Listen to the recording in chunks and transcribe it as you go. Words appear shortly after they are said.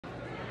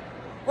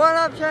What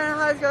up, Shannon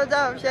High School?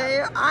 Up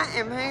here. I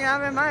am hanging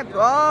out with my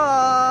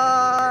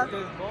boy.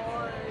 Good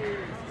boy.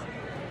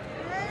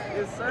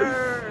 Yes,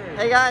 sir.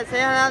 Hey guys,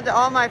 say hello to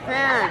all my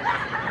fans.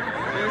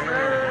 Yes,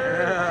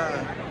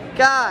 sir.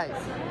 Guys,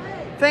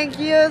 thank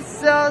you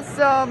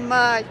so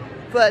much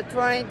for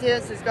 22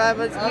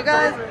 subscribers. You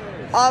guys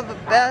are the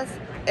best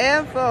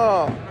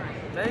info.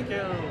 Thank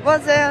you.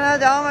 Well, say hello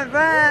to all my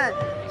friends.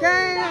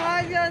 Shannon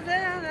High School, say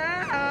hello.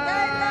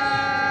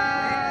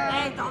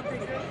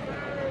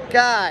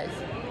 Guys,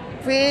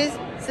 please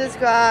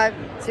subscribe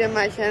to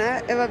my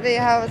channel. It will be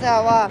how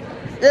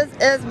this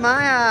is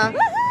Maya.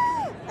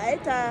 Hi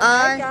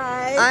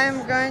guys.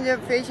 I'm going to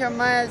feature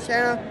Maya's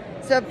channel,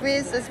 so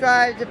please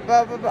subscribe to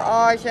both of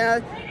our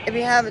channels if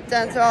you haven't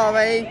done so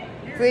already.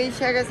 Please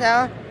check us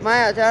out.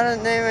 Maya, tell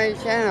the name of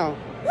your channel.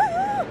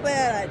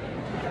 Wait,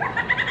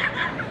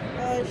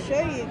 I'll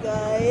show you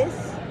guys.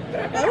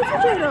 That was the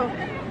channel.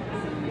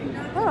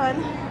 Hold on.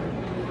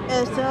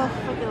 It's still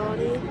fucking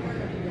loading.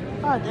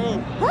 Oh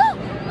dang.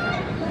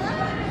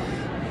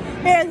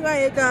 Here's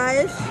why, you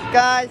guys.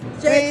 Guys,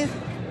 please.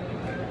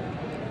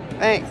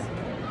 Thanks.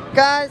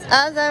 Guys,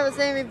 as I was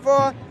saying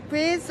before,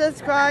 please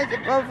subscribe to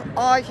both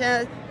our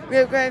channels.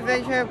 Real great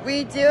picture.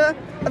 We do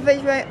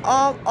appreciate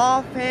all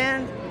our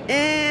fans,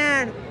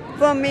 and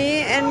for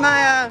me and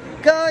Maya,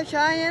 go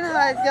Cheyenne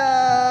High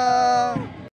School.